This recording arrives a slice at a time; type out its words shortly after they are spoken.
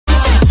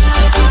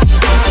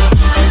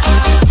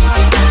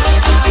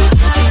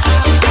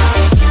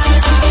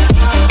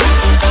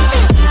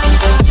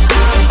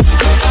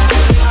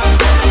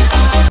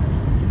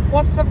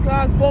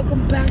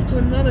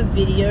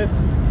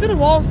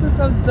while since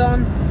I've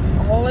done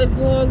a holiday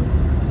vlog.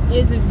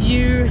 Here's a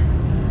view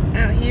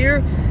out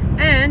here,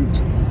 and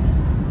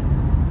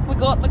we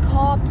got the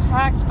car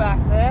packed back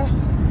there.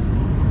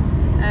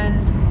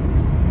 And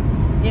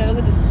yeah,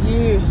 look at this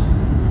view.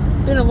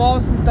 Been a while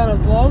since I've done a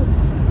vlog.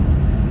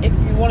 If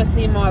you want to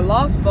see my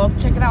last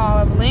vlog, check it out. I'll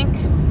have a link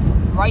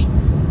right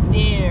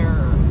there.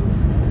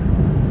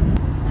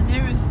 And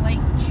there is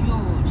Lake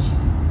George.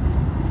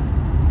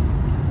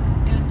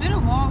 It's been a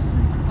while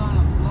since I've done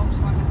a vlog,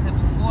 just like I said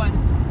before. And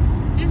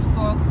this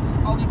vlog,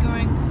 I'll be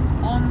going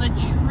on the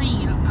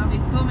train. I'll be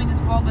filming this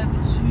vlog over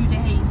 2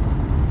 days.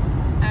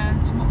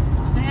 And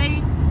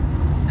today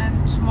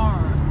and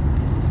tomorrow.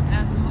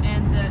 And this will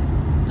end at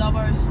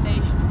Dubbo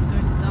Station. I'm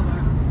going to Dubbo.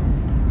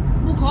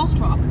 More cost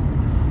truck.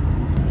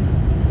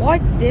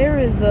 Right there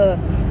is a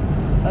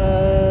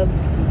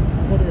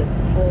what is it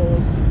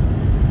called?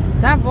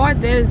 That right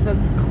there is a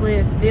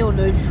clear field,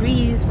 no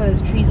trees, but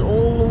there's trees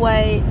all the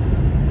way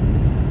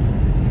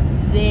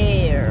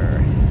there.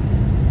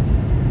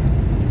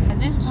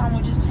 And this time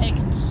we're just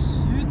taking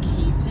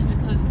suitcases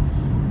because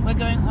we're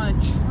going on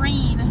a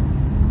train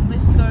from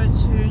Lithgow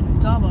to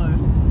Dubbo,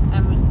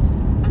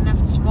 and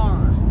that's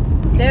tomorrow.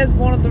 There's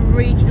one of the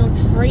regional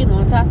train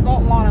lines. That's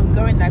not line I'm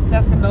going there because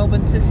that's the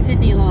Melbourne to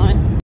Sydney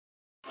line.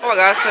 Alright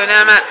guys, so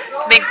now I'm at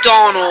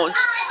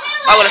McDonald's.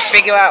 I gotta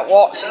figure out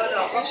what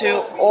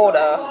to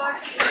order.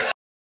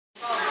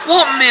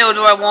 What meal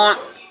do I want?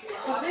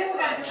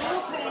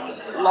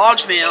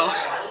 Large meal.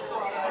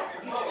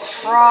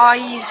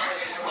 Fries.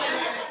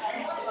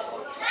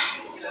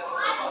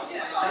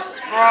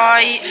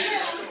 Sprite.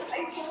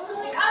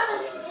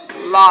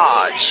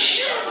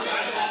 Large.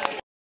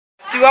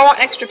 Do I want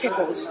extra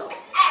pickles?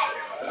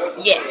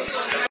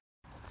 Yes.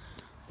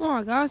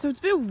 Alright guys, so it's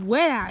a bit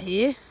wet out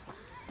here.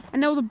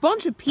 And there was a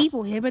bunch of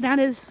people here, but that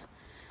is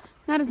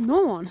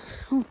no one.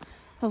 Oh,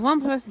 there's one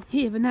person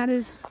here, but that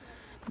is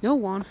no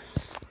one.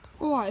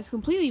 Alright, it's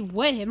completely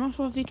wet here. I'm not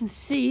sure if you can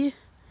see.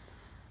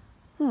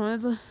 Oh,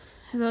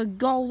 there's a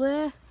goal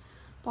there,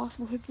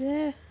 basketball hoop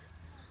there,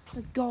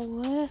 a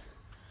goal there,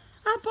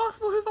 and a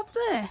basketball hoop up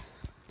there.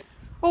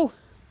 Oh,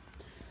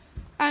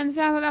 and it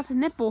sounds like that's a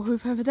netball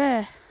hoop over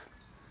there.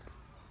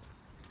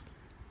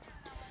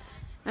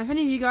 Now, if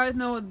any of you guys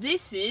know what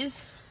this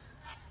is,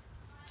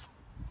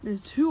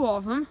 there's two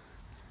of them.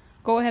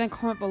 Go ahead and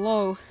comment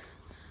below.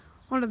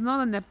 Well, there's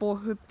another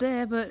netball hoop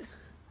there,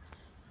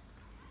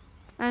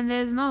 and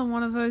there's another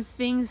one of those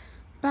things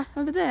back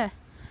over there.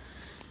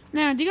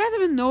 Now, do you guys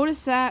ever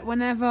notice that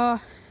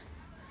whenever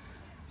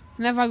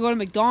I go to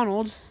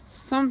McDonald's,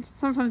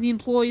 sometimes the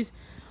employees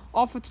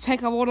offer to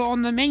take our order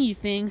on the menu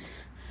things?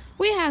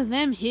 We have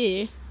them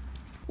here.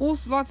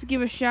 Also, like to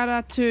give a shout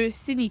out to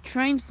Sydney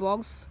Trains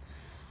Vlogs,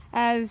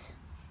 as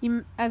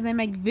they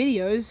make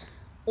videos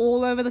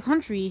all over the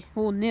country,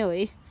 or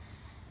nearly.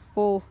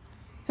 Well,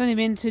 I've only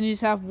been to New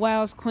South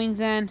Wales,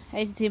 Queensland,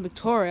 ACT and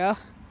Victoria.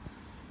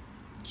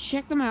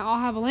 Check them out. I'll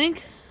have a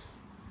link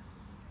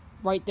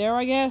right there,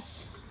 I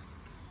guess.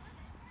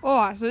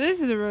 Alright, so this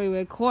is a really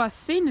weird court. I've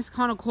seen this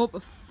kind of court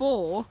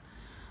before,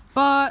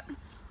 but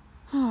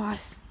I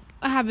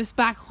have this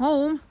back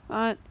home,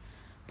 but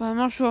I'm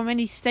not sure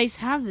many states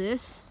have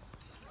this.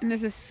 And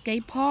there's a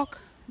skate park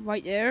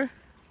right there.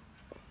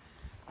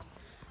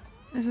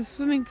 There's a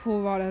swimming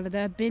pool right over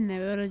there. I've been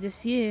there earlier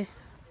this year.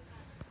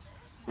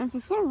 And for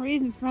some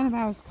reason it's found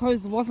out it was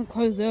closed. It wasn't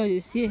closed earlier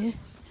this year.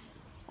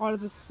 Oh,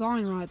 there's a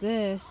sign right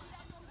there.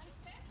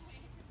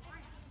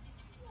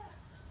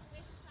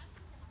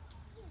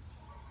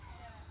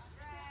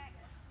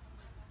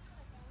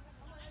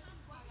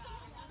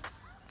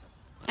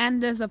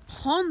 And there's a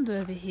pond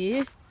over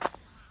here.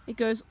 It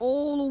goes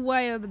all the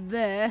way over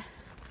there.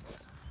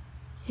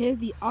 Here's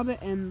the other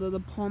end of the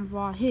pond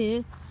right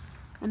here.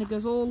 And it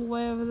goes all the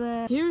way over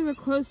there. Here's a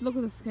close look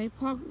at the skate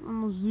park.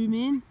 I'm gonna zoom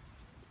in.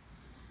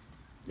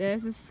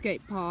 There's the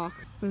skate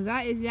park. So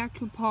that is the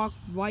actual park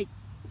right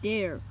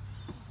there.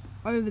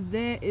 Over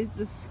there is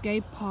the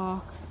skate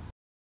park.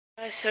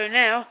 So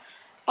now,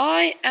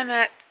 I am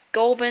at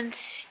Goulburn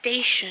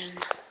Station.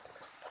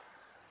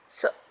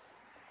 So,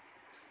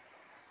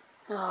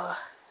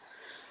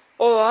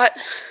 alright.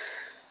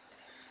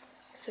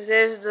 So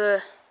there's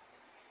the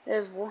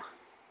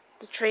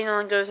train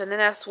line goes, and then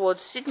that's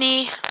towards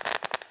Sydney.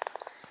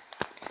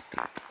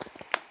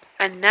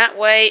 And that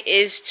way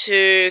is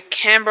to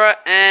Canberra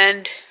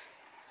and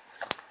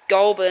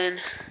Goulburn.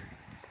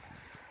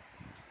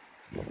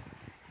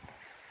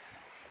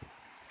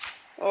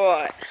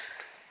 Alright.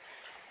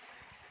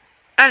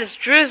 And it's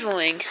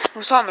drizzling.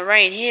 We're starting to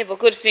rain here, but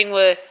good thing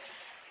we're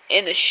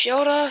in the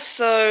shelter,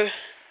 so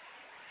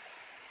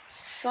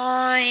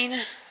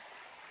sign.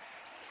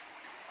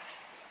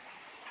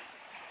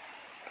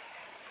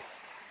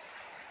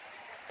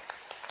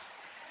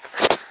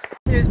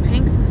 There's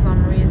pink for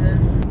some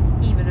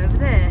reason, even over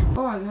there.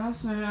 Alright guys,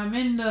 so I'm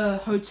in the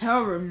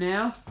hotel room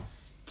now.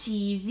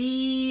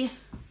 TV,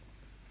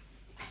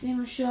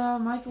 extinguisher,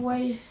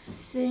 microwave,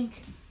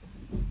 sink,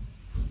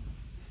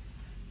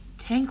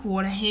 tank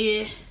water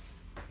here,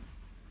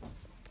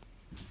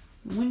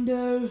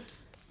 window,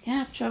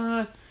 couch. I don't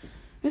know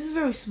This is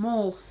very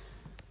small.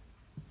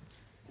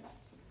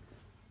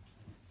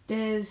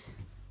 There's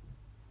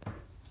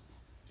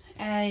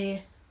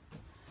a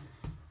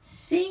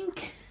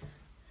sink,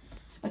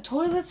 a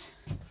toilet,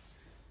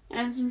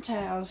 and some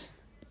towels.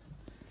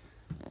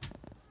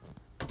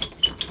 And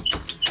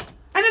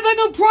there's like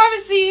no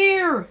privacy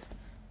here!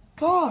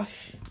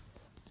 Gosh.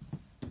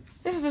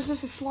 This is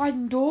just a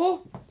sliding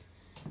door.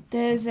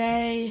 There's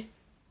a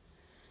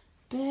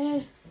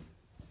bed.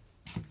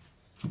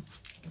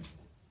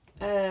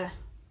 A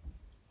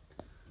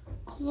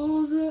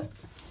closet.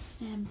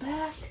 Stand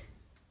back.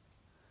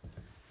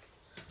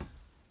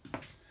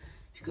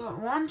 You've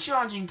got one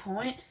charging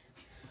point.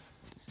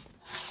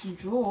 Some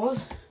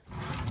drawers.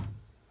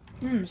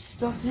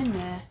 Stuff in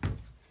there.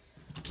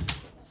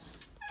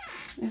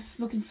 Let's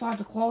look inside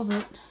the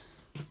closet.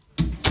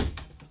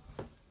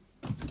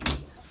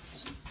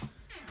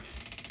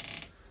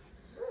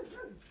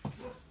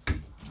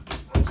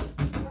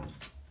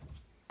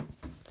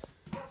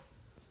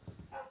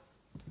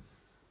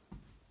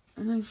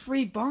 And only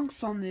 3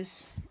 bunks on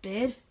this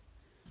bed.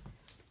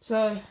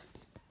 So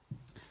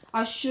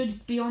I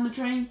should be on the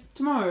train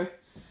tomorrow.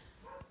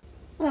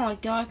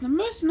 Alright guys, the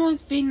most annoying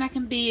thing that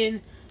can be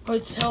in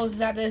hotels is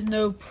that there's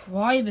no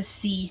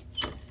privacy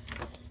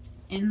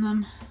in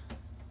them.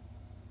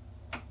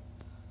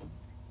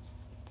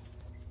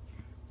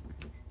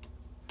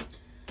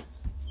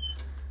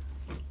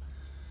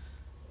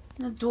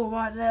 The door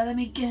right there, let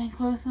me get in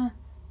closer.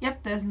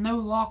 Yep, there's no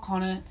lock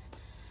on it.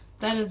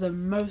 That is the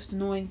most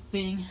annoying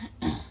thing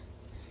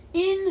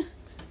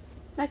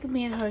that can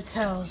be in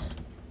hotels.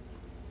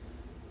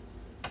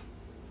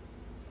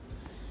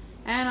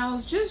 And I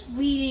was just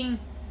reading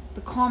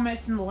the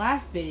comments in the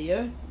last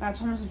video about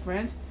Thomas and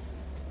Friends,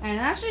 and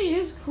it actually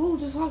is cool.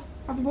 Just like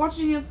I've been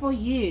watching it for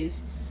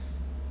years.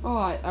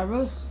 I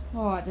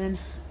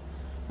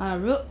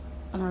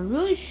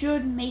really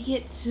should make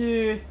it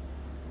to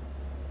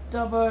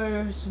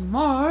Dubbo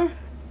tomorrow,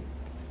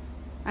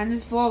 and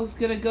this vlog's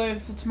gonna go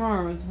for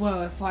tomorrow as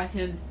well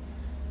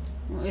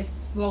if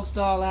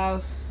Vlogstar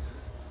allows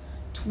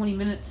 20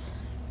 minutes.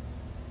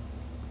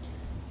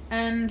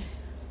 And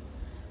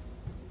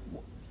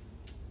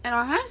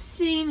I have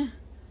seen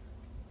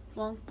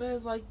bunk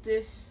beds like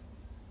this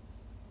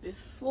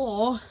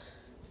before,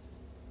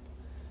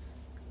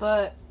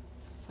 but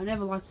I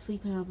never liked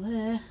sleeping up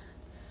there.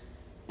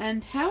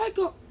 And how I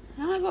got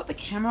the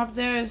camera up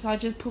there is I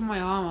just put my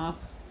arm up,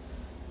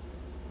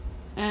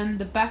 and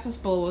the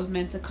Bathurst ball was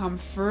meant to come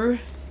through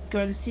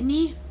going to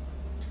Sydney.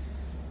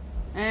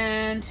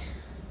 And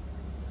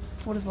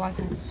what is like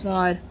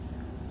outside?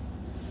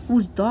 Oh,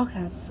 it's dark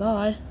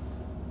outside.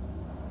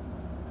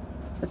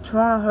 The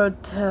Toronto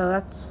Hotel,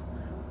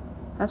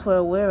 that's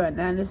where we're at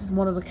now, and this is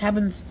one of the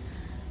cabins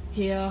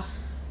here.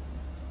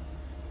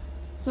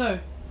 So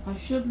I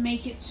should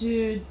make it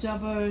to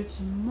Dubbo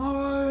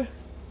tomorrow.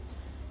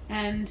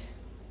 And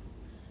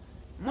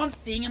one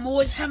thing, I'm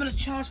always having to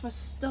charge my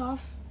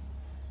stuff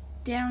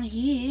down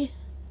here,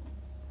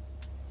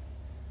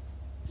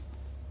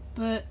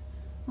 but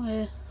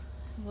we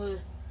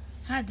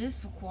had this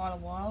for quite a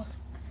while.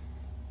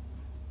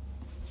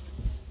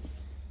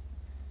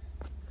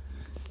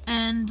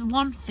 And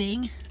one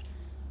thing,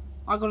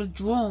 I got a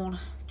drone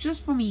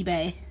just from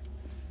eBay.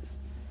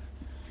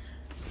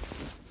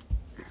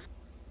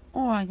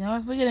 Alright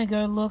guys, we're gonna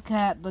go look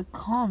at the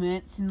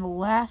comments in the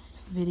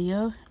last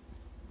video.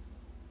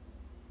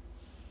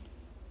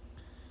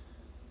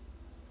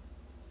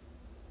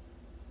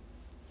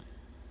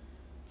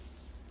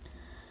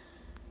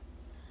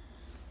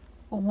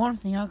 Or one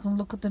thing, I can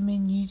look at them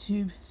in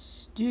YouTube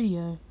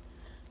Studio.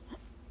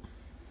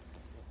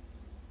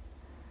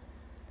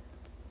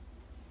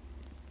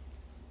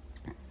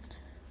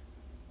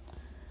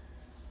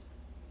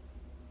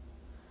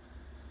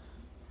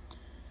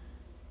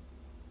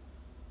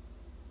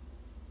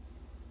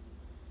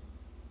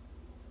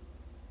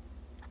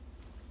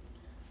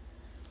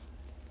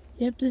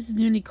 Yep, this is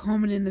the only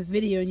comment in the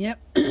video, and yep,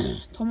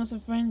 Thomas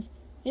and Friends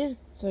is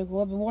so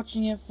cool. I've been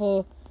watching it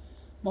for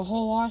my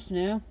whole life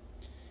now.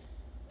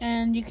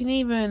 And you can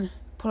even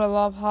put a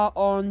love heart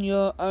on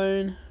your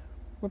own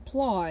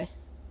reply.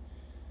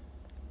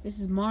 This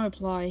is my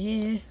reply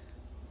here.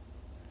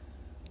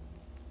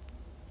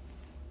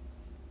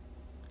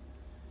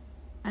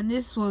 And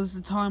this was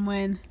the time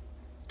when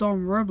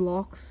Don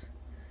Roblox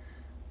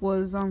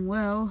was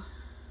unwell.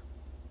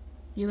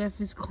 He left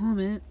his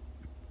comment.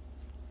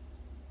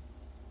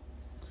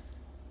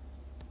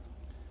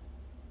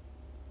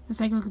 Let's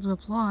take a look at the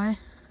reply.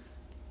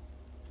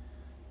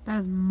 That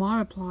is my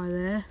reply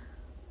there.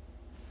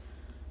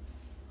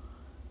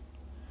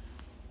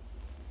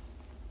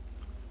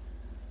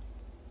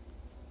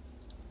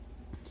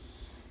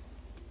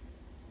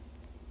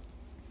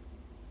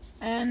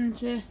 And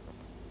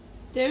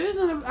there is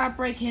an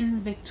outbreak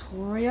in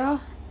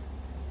Victoria,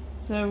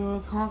 so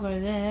we can't go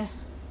there.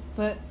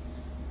 But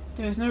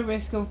there is no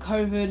risk of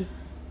COVID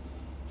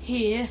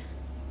here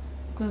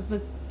because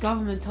the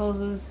government tells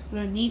us we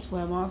don't need to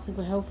wear masks if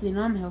we're healthy, and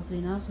I'm healthy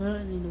enough, so I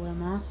don't need to wear a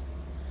mask.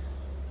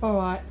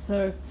 Alright,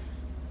 so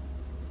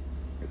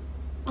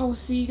I will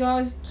see you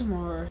guys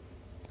tomorrow.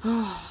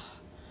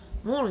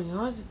 Morning,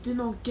 guys. I did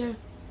not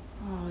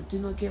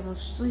get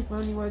much sleep. I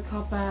only woke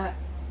up at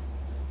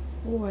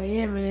 4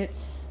 AM and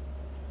it's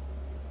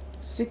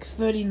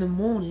 6:30 in the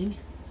morning.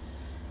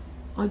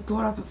 I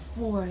got up at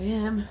 4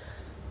 AM,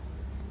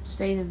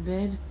 stayed in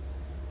bed,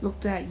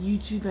 looked at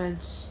YouTube and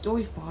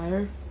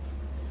Storyfire.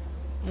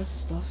 There's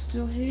stuff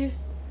still here.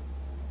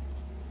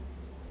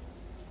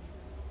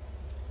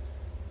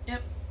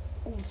 Yep,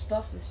 all the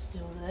stuff is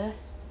still there.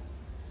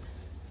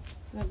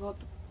 So I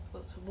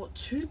bought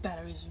 2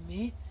 batteries with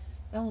me.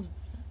 I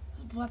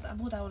bought that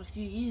one a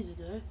few years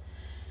ago.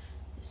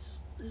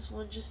 This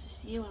one just to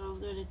see when I was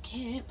going to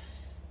camp.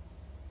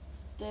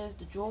 There's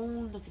the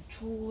drone, the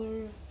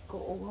controller, got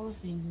all other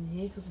things in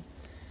here because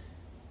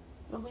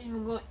I've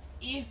even got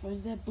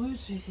earphones. They're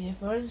Bluetooth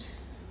earphones.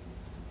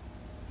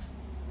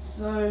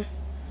 So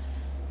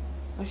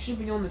I should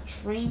be on the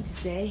train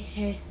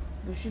today.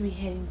 I should be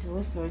heading to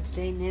Lithgow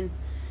today and then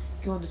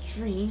go on the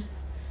train.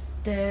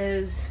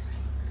 There's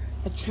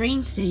a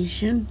train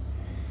station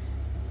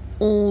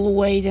all the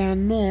way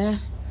down there.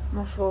 I'm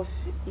not sure if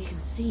you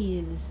can see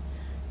it, it's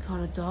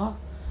kind of dark.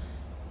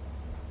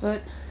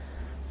 But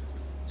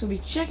so we'll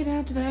be checking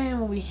out today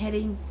and we'll be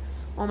heading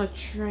on a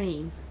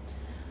train.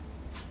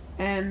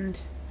 And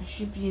I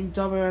should be in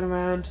Dublin at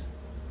around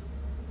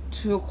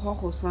 2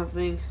 o'clock or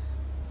something.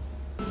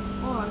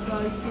 Alright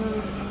guys,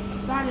 so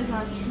that is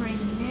our train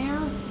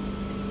now.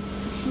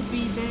 We should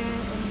be there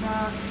at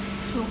about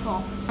 2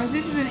 o'clock. Guys,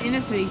 this is an inner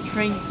city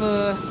train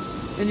for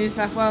the New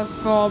South Wales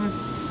from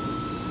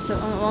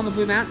on the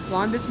Blue Mountains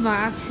line. This is not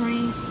our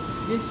train.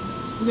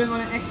 We're going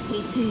on an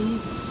XPT.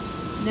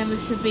 And then we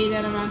should be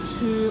there around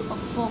 2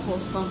 o'clock or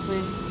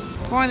something.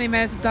 Finally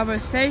made it to Dubbo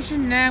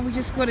Station. Now we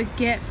just got to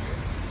get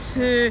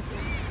to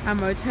a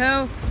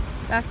motel.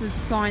 That's the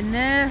sign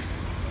there.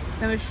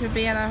 Then we should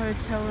be at our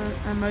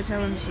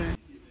motel room soon.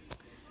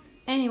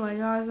 Anyway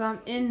guys, I'm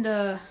in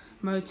the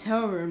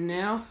motel room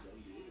now.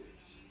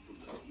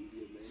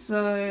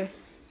 So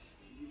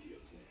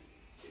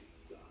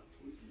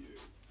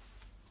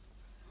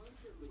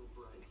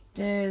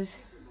there's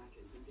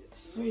the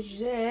fridge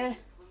there.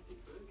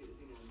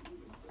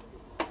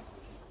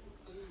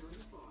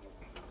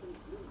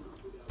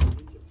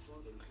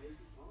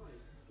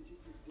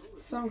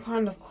 Some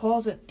kind of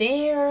closet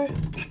there.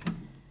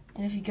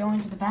 And if you go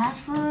into the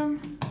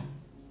bathroom,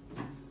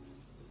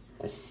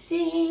 a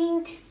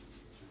sink,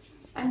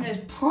 and there's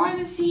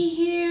privacy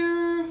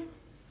here,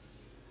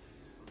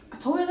 a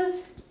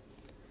toilet,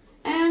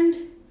 and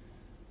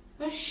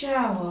a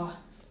shower.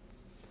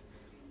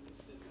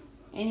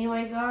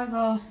 Anyways guys,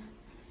 I'll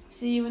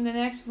see you in the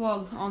next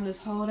vlog on this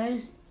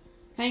holidays.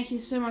 Thank you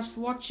so much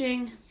for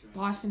watching.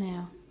 Bye for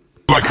now.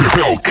 Like a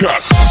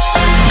Hellcat.